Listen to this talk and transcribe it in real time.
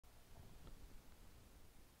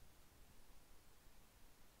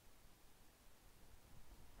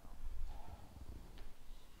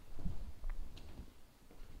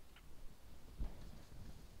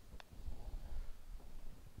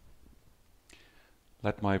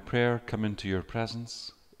Let my prayer come into your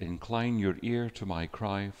presence. Incline your ear to my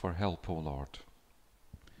cry for help, O Lord.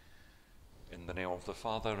 In the name of the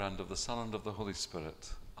Father, and of the Son, and of the Holy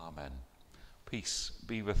Spirit. Amen. Peace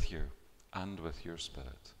be with you, and with your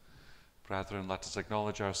spirit. Brethren, let us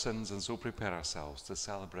acknowledge our sins and so prepare ourselves to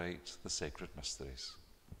celebrate the sacred mysteries.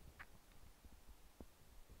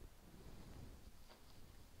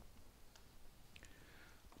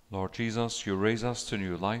 Lord Jesus, you raise us to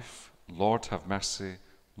new life. Lord, have mercy.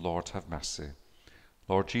 Lord, have mercy.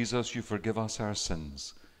 Lord Jesus, you forgive us our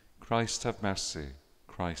sins. Christ, have mercy.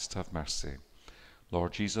 Christ, have mercy.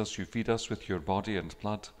 Lord Jesus, you feed us with your body and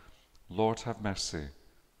blood. Lord, have mercy.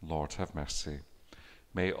 Lord, have mercy.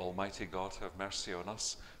 May Almighty God have mercy on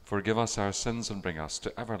us, forgive us our sins, and bring us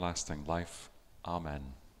to everlasting life. Amen.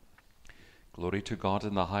 Glory to God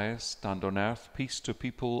in the highest, and on earth peace to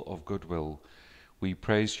people of good will. We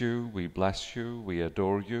praise you, we bless you, we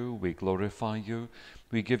adore you, we glorify you.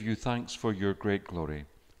 We give you thanks for your great glory.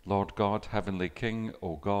 Lord God, heavenly King,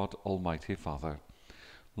 O God, almighty Father.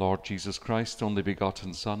 Lord Jesus Christ, only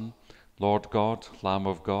begotten Son, Lord God, Lamb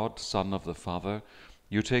of God, Son of the Father,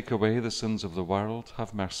 you take away the sins of the world,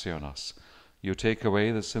 have mercy on us. You take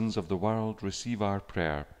away the sins of the world, receive our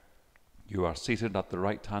prayer. You are seated at the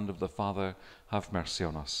right hand of the Father, have mercy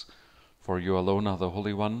on us. For you alone are the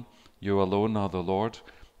Holy One, you alone are the Lord,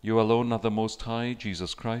 you alone are the Most High,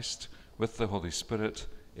 Jesus Christ, with the Holy Spirit,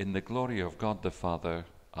 in the glory of God the Father.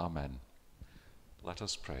 Amen. Let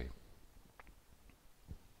us pray.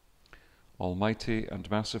 Almighty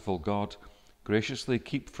and merciful God, graciously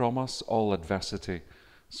keep from us all adversity,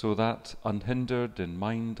 so that, unhindered in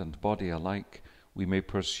mind and body alike, we may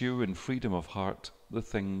pursue in freedom of heart the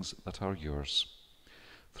things that are yours.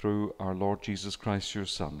 Through our Lord Jesus Christ, your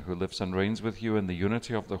Son, who lives and reigns with you in the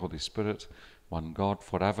unity of the Holy Spirit, one God,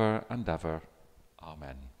 forever and ever.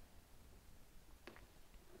 Amen.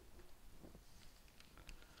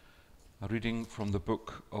 A reading from the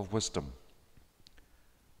Book of Wisdom.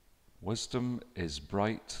 Wisdom is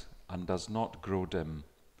bright and does not grow dim.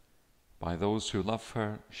 By those who love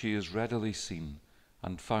her, she is readily seen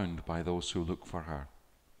and found by those who look for her.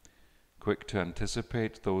 Quick to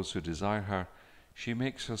anticipate those who desire her, she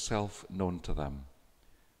makes herself known to them.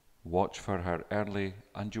 Watch for her early,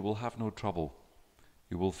 and you will have no trouble.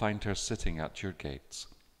 You will find her sitting at your gates.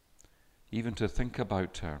 Even to think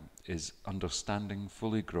about her is understanding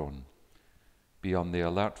fully grown. Be on the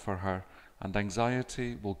alert for her, and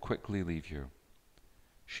anxiety will quickly leave you.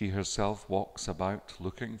 She herself walks about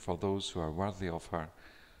looking for those who are worthy of her,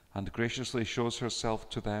 and graciously shows herself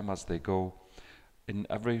to them as they go, in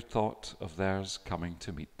every thought of theirs coming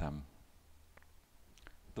to meet them.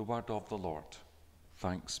 The word of the Lord.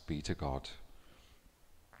 Thanks be to God.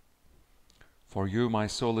 For you my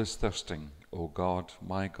soul is thirsting, O God,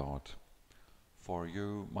 my God. For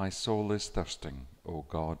you my soul is thirsting, O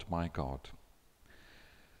God, my God.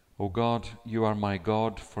 O God, you are my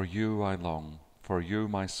God, for you I long. For you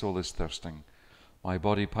my soul is thirsting. My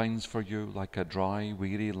body pines for you like a dry,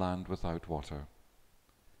 weary land without water.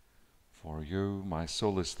 For you my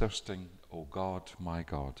soul is thirsting, O God, my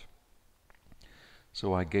God.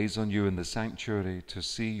 So I gaze on you in the sanctuary to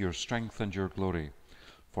see your strength and your glory.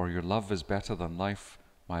 For your love is better than life,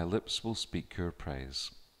 my lips will speak your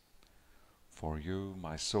praise. For you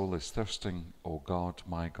my soul is thirsting, O God,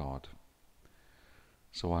 my God.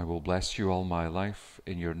 So I will bless you all my life.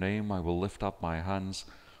 In your name I will lift up my hands.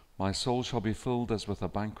 My soul shall be filled as with a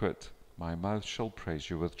banquet. My mouth shall praise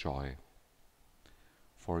you with joy.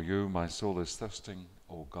 For you my soul is thirsting,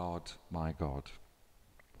 O God, my God.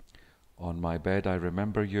 On my bed I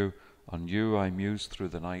remember you. On you I muse through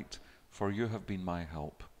the night, for you have been my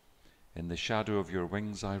help. In the shadow of your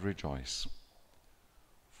wings I rejoice.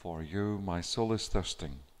 For you my soul is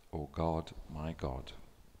thirsting, O God, my God.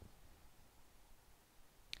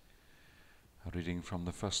 A reading from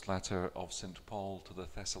the first letter of St. Paul to the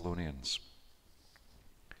Thessalonians.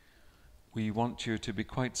 We want you to be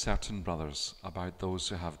quite certain, brothers, about those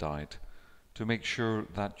who have died, to make sure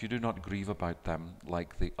that you do not grieve about them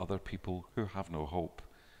like the other people who have no hope.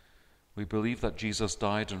 We believe that Jesus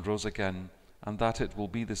died and rose again, and that it will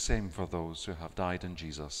be the same for those who have died in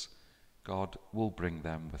Jesus. God will bring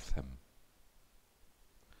them with him.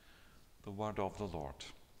 The word of the Lord.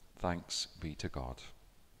 Thanks be to God.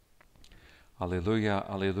 Alleluia,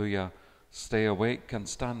 alleluia. Stay awake and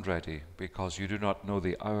stand ready, because you do not know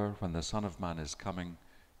the hour when the Son of Man is coming.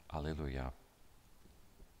 Alleluia.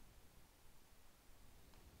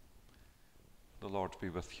 The Lord be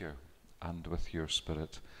with you, and with your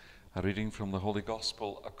spirit. A reading from the Holy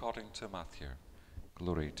Gospel according to Matthew.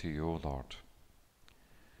 Glory to you, O Lord.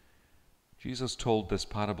 Jesus told this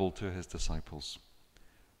parable to his disciples.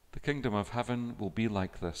 The kingdom of heaven will be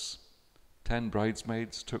like this. 10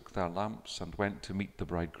 bridesmaids took their lamps and went to meet the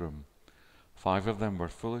bridegroom. 5 of them were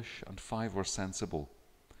foolish, and 5 were sensible.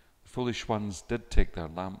 The foolish ones did take their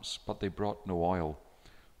lamps, but they brought no oil,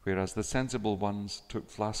 whereas the sensible ones took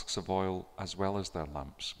flasks of oil as well as their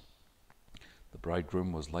lamps. The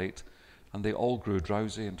bridegroom was late, and they all grew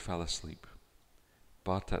drowsy and fell asleep.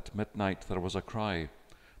 But at midnight there was a cry,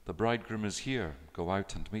 "The bridegroom is here, go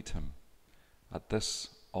out and meet him." At this,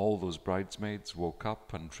 all those bridesmaids woke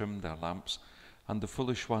up and trimmed their lamps, and the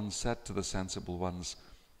foolish ones said to the sensible ones,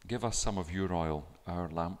 "Give us some of your oil, our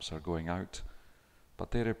lamps are going out."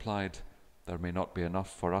 But they replied, "There may not be enough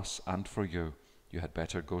for us and for you. You had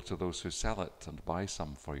better go to those who sell it and buy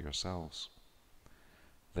some for yourselves."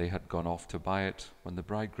 They had gone off to buy it when the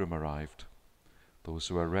bridegroom arrived. Those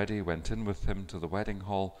who were ready went in with him to the wedding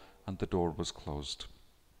hall, and the door was closed.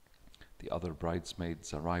 The other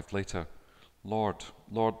bridesmaids arrived later. "Lord,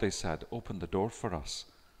 Lord," they said, "open the door for us."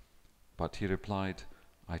 But he replied,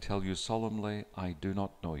 "I tell you solemnly, I do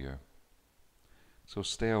not know you. So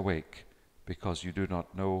stay awake, because you do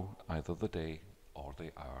not know either the day or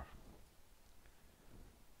the hour."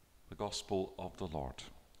 The Gospel of the Lord.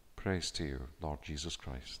 Praise to you, Lord Jesus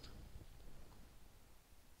Christ.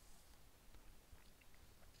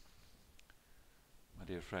 My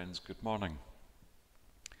dear friends, good morning.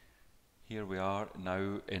 Here we are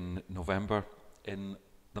now in November, in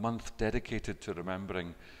the month dedicated to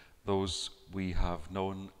remembering those we have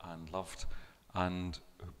known and loved, and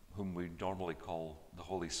whom we normally call the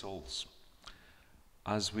Holy Souls.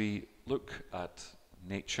 As we look at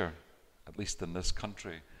nature, at least in this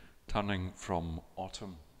country, turning from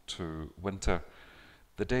autumn to winter,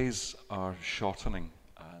 the days are shortening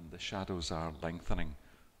and the shadows are lengthening,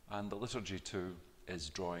 and the liturgy too is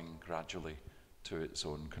drawing gradually to its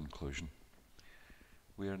own conclusion.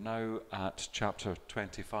 We are now at chapter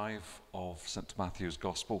 25 of St. Matthew's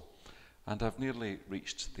Gospel, and have nearly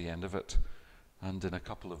reached the end of it. And in a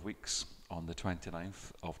couple of weeks, on the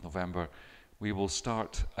 29th of November, we will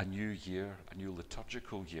start a new year, a new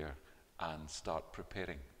liturgical year, and start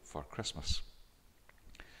preparing for Christmas.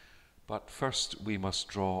 But first, we must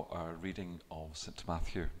draw our reading of St.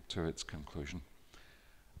 Matthew to its conclusion.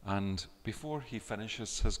 And before he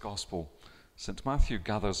finishes his Gospel, St. Matthew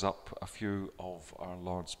gathers up a few of our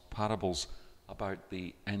Lord's parables about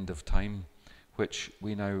the end of time, which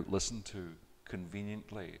we now listen to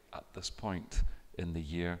conveniently at this point in the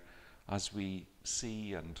year, as we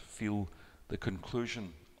see and feel the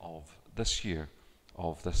conclusion of this year,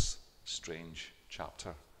 of this strange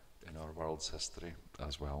chapter in our world's history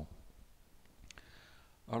as well.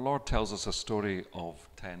 Our Lord tells us a story of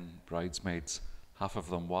 10 bridesmaids, half of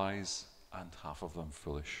them wise and half of them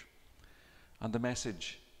foolish. And the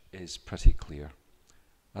message is pretty clear.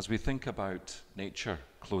 As we think about nature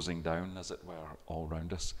closing down, as it were, all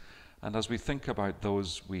round us, and as we think about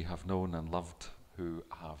those we have known and loved who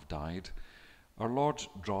have died, our Lord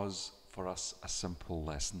draws for us a simple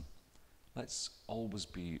lesson. Let's always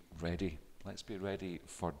be ready. Let's be ready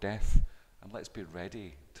for death, and let's be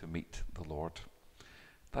ready to meet the Lord.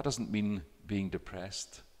 That doesn't mean being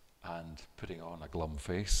depressed and putting on a glum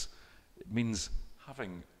face. It means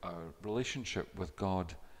having a relationship with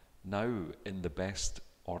God now in the best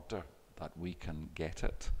order that we can get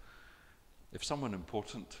it. If someone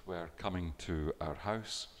important were coming to our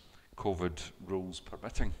house, COVID rules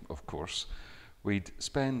permitting, of course, we'd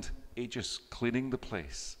spend ages cleaning the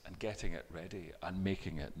place and getting it ready and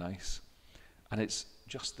making it nice. And it's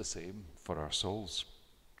just the same for our souls.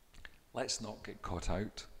 Let's not get caught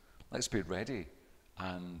out. Let's be ready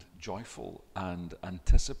and joyful and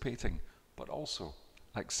anticipating, but also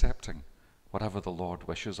accepting whatever the Lord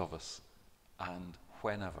wishes of us, and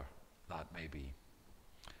whenever that may be.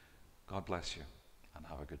 God bless you, and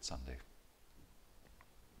have a good Sunday.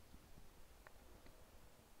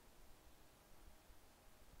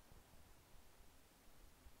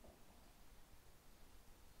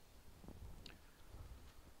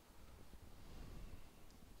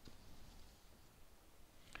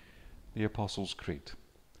 The Apostles' Creed.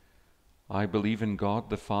 I believe in God,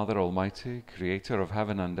 the Father Almighty, creator of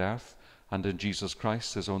heaven and earth, and in Jesus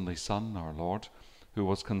Christ, his only Son, our Lord, who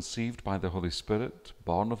was conceived by the Holy Spirit,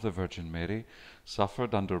 born of the Virgin Mary,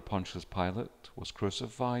 suffered under Pontius Pilate, was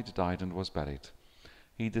crucified, died, and was buried.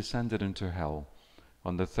 He descended into hell.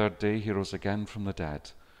 On the third day he rose again from the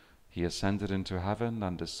dead. He ascended into heaven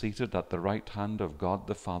and is seated at the right hand of God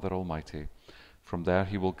the Father Almighty. From there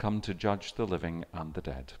he will come to judge the living and the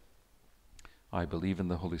dead. I believe in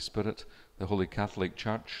the Holy Spirit, the Holy Catholic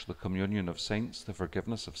Church, the communion of saints, the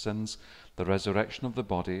forgiveness of sins, the resurrection of the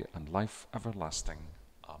body, and life everlasting.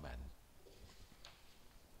 Amen.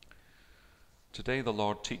 Today the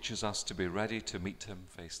Lord teaches us to be ready to meet him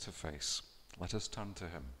face to face. Let us turn to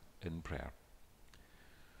him in prayer.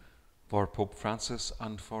 For Pope Francis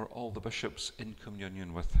and for all the bishops in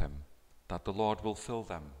communion with him, that the Lord will fill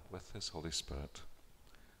them with his Holy Spirit.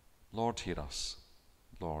 Lord, hear us.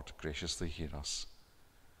 Lord, graciously hear us.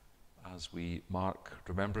 As we mark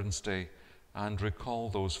Remembrance Day and recall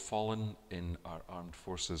those fallen in our armed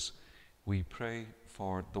forces, we pray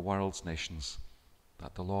for the world's nations,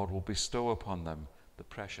 that the Lord will bestow upon them the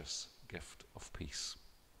precious gift of peace.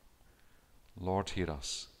 Lord, hear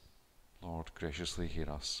us. Lord, graciously hear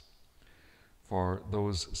us. For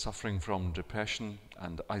those suffering from depression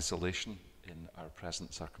and isolation in our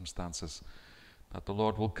present circumstances, that the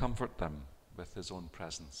Lord will comfort them with his own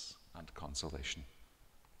presence and consolation.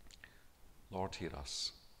 Lord, hear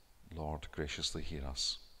us. Lord, graciously hear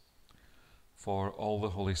us. For all the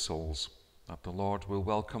holy souls, that the Lord will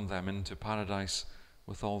welcome them into paradise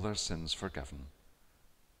with all their sins forgiven.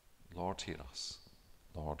 Lord, hear us.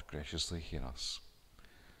 Lord, graciously hear us.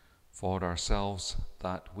 For ourselves,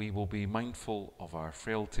 that we will be mindful of our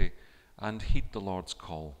frailty and heed the Lord's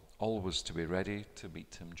call, always to be ready to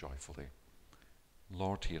meet him joyfully.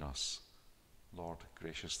 Lord, hear us. Lord,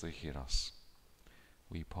 graciously hear us.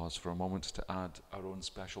 We pause for a moment to add our own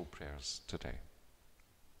special prayers today.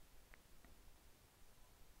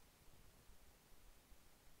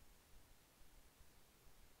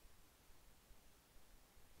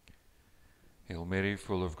 Hail Mary,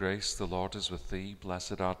 full of grace, the Lord is with thee.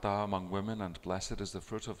 Blessed art thou among women, and blessed is the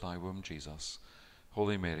fruit of thy womb, Jesus.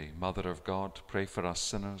 Holy Mary, Mother of God, pray for us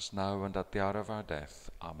sinners, now and at the hour of our death.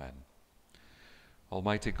 Amen.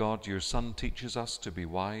 Almighty God, your Son teaches us to be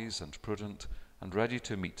wise and prudent and ready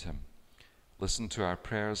to meet him. Listen to our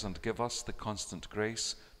prayers and give us the constant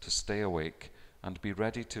grace to stay awake and be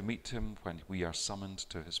ready to meet him when we are summoned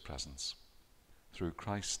to his presence. Through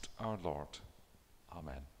Christ our Lord.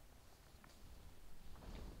 Amen.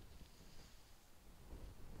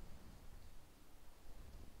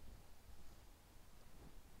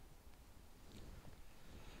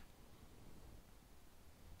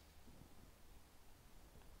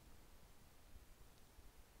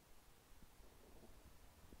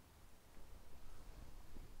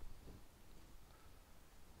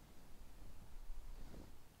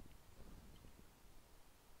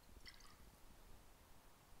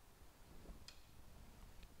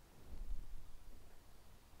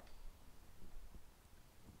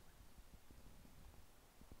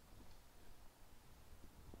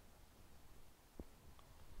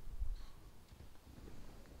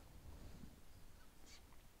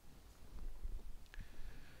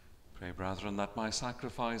 Pray, brethren, that my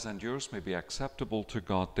sacrifice and yours may be acceptable to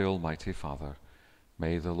God, the Almighty Father.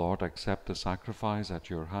 May the Lord accept the sacrifice at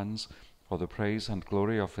your hands for the praise and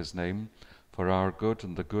glory of his name, for our good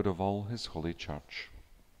and the good of all his holy church.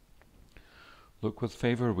 Look with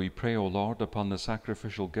favor, we pray, O Lord, upon the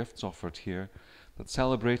sacrificial gifts offered here, that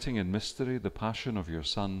celebrating in mystery the passion of your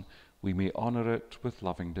Son, we may honor it with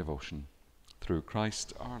loving devotion. Through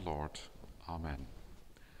Christ our Lord. Amen.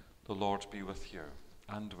 The Lord be with you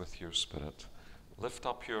and with your spirit. Lift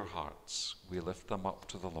up your hearts. We lift them up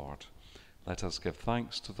to the Lord. Let us give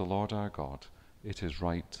thanks to the Lord our God. It is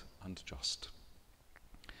right and just.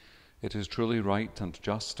 It is truly right and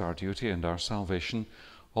just, our duty and our salvation,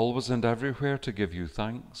 always and everywhere to give you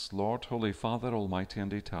thanks, Lord, Holy Father, Almighty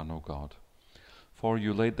and eternal God. For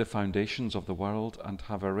you laid the foundations of the world and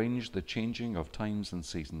have arranged the changing of times and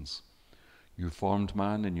seasons. You formed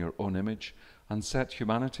man in your own image and set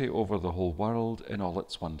humanity over the whole world in all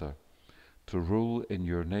its wonder, to rule in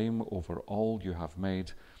your name over all you have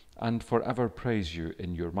made, and forever praise you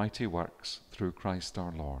in your mighty works through Christ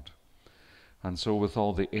our Lord. And so with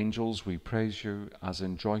all the angels we praise you, as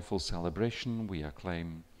in joyful celebration we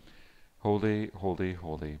acclaim, Holy, holy,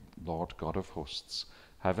 holy, Lord God of hosts,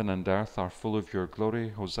 heaven and earth are full of your glory.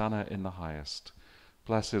 Hosanna in the highest.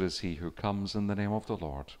 Blessed is he who comes in the name of the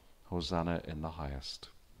Lord. Hosanna in the highest.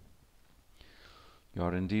 You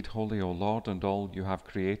are indeed holy, O Lord, and all you have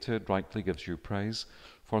created rightly gives you praise.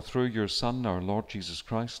 For through your Son, our Lord Jesus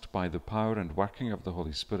Christ, by the power and working of the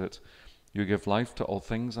Holy Spirit, you give life to all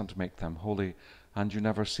things and make them holy, and you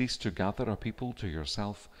never cease to gather a people to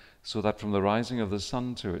yourself, so that from the rising of the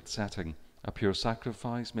sun to its setting, a pure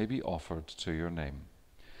sacrifice may be offered to your name.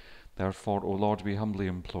 Therefore, O Lord, we humbly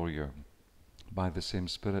implore you, by the same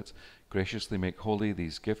Spirit, graciously make holy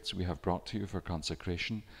these gifts we have brought to you for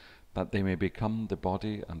consecration, that they may become the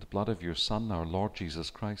body and blood of your Son, our Lord Jesus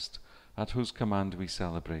Christ, at whose command we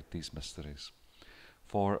celebrate these mysteries.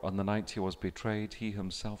 For on the night he was betrayed, he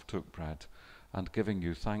himself took bread, and giving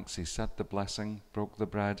you thanks, he said the blessing, broke the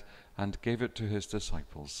bread, and gave it to his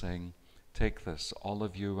disciples, saying, Take this, all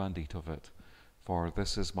of you, and eat of it, for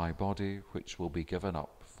this is my body, which will be given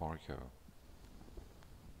up for you.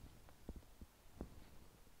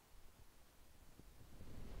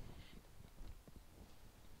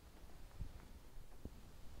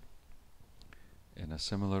 In a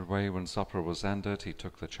similar way, when supper was ended, he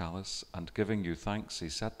took the chalice, and giving you thanks, he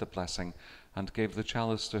said the blessing, and gave the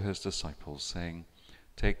chalice to his disciples, saying,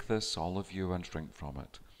 Take this, all of you, and drink from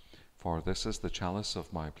it. For this is the chalice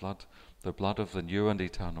of my blood, the blood of the new and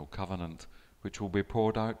eternal covenant, which will be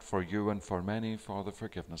poured out for you and for many for the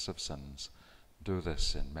forgiveness of sins. Do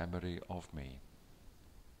this in memory of me.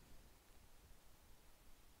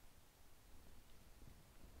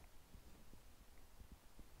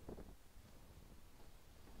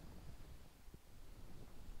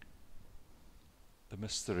 The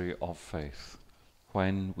mystery of faith.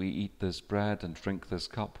 When we eat this bread and drink this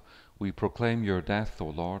cup, we proclaim your death, O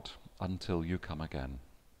Lord, until you come again.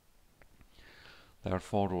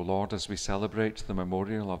 Therefore, O Lord, as we celebrate the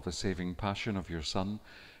memorial of the saving passion of your Son,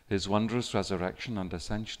 his wondrous resurrection and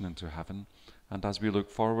ascension into heaven, and as we look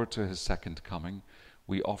forward to his second coming,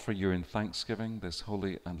 we offer you in thanksgiving this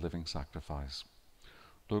holy and living sacrifice.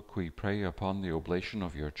 Look, we pray, upon the oblation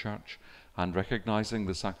of your church, and recognizing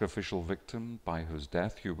the sacrificial victim by whose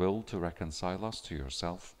death you will to reconcile us to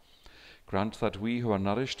yourself, grant that we who are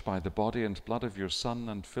nourished by the body and blood of your Son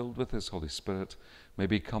and filled with his Holy Spirit may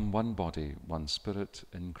become one body, one spirit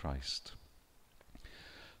in Christ.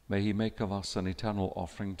 May he make of us an eternal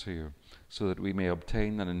offering to you, so that we may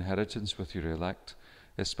obtain an inheritance with your elect,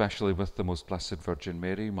 especially with the most blessed Virgin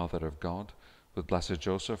Mary, Mother of God, with blessed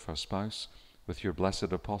Joseph, her spouse, with your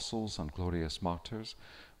blessed apostles and glorious martyrs,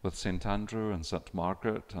 with St. Andrew and St.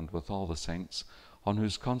 Margaret, and with all the saints, on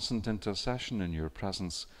whose constant intercession in your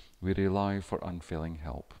presence we rely for unfailing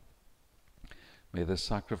help. May this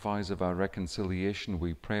sacrifice of our reconciliation,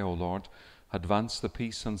 we pray, O Lord, advance the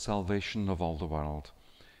peace and salvation of all the world.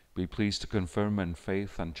 Be pleased to confirm in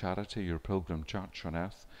faith and charity your pilgrim church on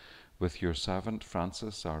earth, with your servant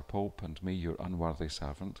Francis, our Pope, and me, your unworthy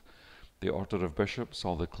servant, the order of bishops,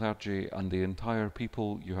 all the clergy, and the entire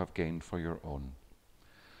people you have gained for your own.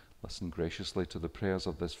 Listen graciously to the prayers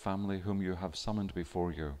of this family whom you have summoned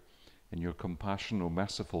before you. In your compassion, O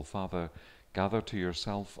merciful Father, gather to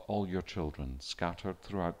yourself all your children scattered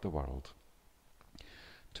throughout the world.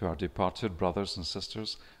 To our departed brothers and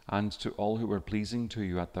sisters, and to all who were pleasing to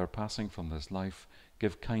you at their passing from this life,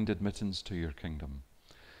 give kind admittance to your kingdom.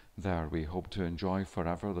 There we hope to enjoy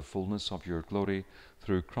forever the fullness of your glory,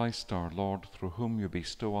 through Christ our Lord, through whom you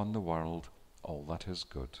bestow on the world all that is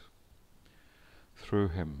good. Through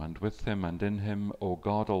him, and with him, and in him, O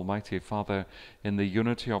God, Almighty Father, in the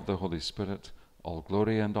unity of the Holy Spirit, all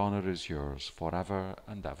glory and honor is yours forever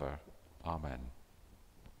and ever. Amen.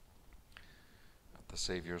 At the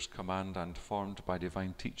Saviour's command, and formed by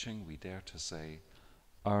divine teaching, we dare to say,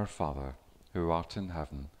 Our Father, who art in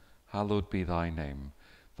heaven, hallowed be thy name.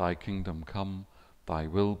 Thy kingdom come, thy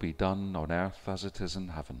will be done on earth as it is in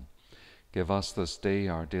heaven. Give us this day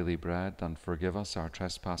our daily bread, and forgive us our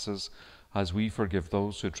trespasses, as we forgive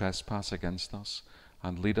those who trespass against us.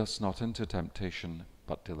 And lead us not into temptation,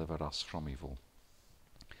 but deliver us from evil.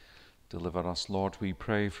 Deliver us, Lord, we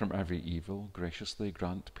pray, from every evil. Graciously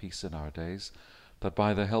grant peace in our days, that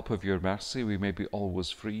by the help of your mercy we may be always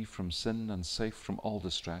free from sin and safe from all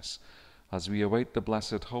distress, as we await the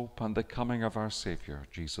blessed hope and the coming of our Saviour,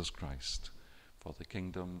 Jesus Christ. For the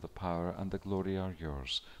kingdom, the power, and the glory are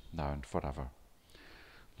yours, now and forever.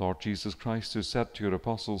 Lord Jesus Christ, who said to your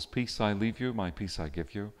apostles, Peace I leave you, my peace I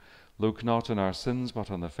give you, look not on our sins, but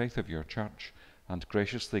on the faith of your church, and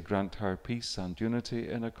graciously grant her peace and unity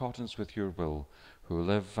in accordance with your will, who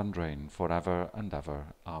live and reign forever and ever.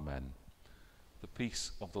 Amen. The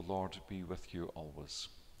peace of the Lord be with you always,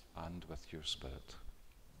 and with your spirit.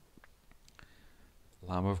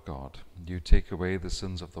 Lamb of God, you take away the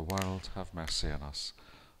sins of the world, have mercy on us.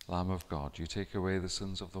 Lamb of God, you take away the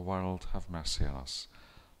sins of the world, have mercy on us.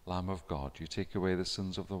 Lamb of God, you take away the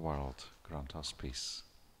sins of the world, grant us peace.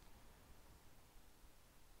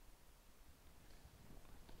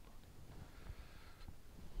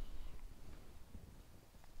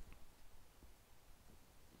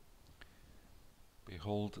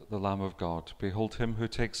 Behold the Lamb of God, behold him who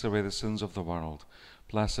takes away the sins of the world.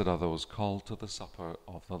 Blessed are those called to the supper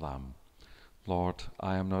of the Lamb. Lord,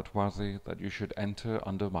 I am not worthy that you should enter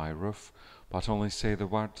under my roof, but only say the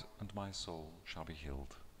word, and my soul shall be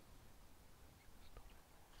healed.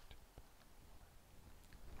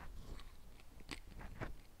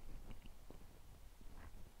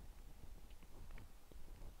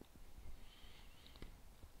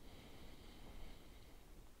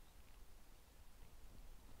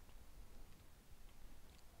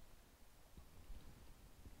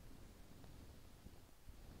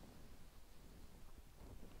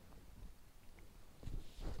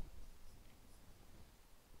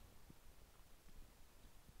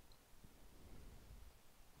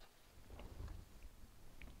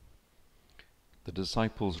 the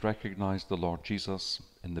disciples recognized the Lord Jesus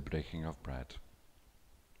in the breaking of bread.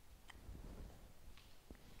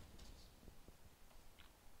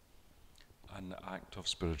 An act of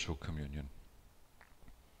spiritual communion.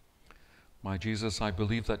 My Jesus, I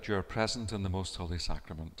believe that you are present in the most holy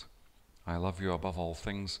sacrament. I love you above all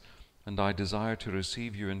things, and I desire to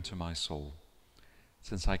receive you into my soul.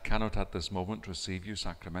 Since I cannot at this moment receive you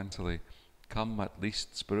sacramentally, come at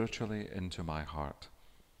least spiritually into my heart.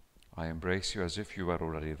 I embrace you as if you were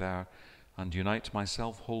already there, and unite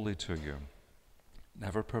myself wholly to you.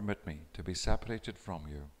 Never permit me to be separated from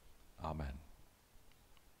you. Amen.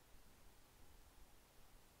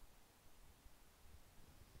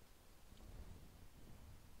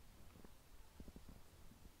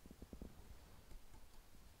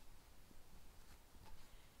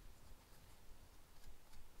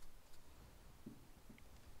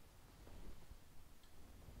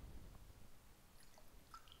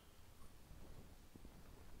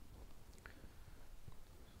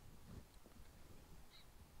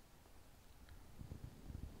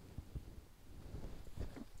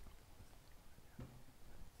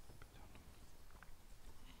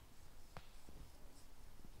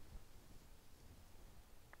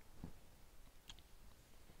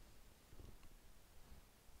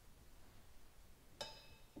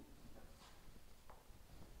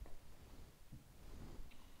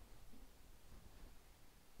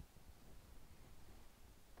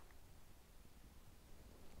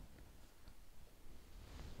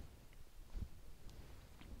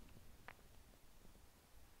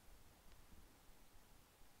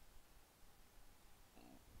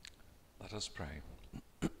 Let us pray.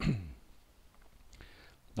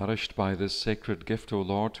 Nourished by this sacred gift, O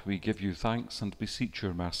Lord, we give you thanks and beseech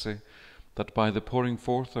your mercy, that by the pouring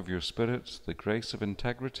forth of your Spirit, the grace of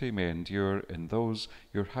integrity may endure in those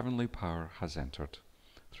your heavenly power has entered.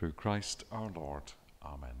 Through Christ our Lord.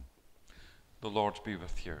 Amen. The Lord be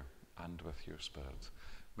with you and with your spirit.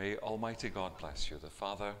 May Almighty God bless you, the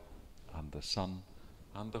Father, and the Son,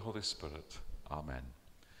 and the Holy Spirit. Amen.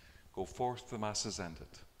 Go forth, the Mass is ended.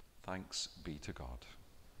 Thanks be to God.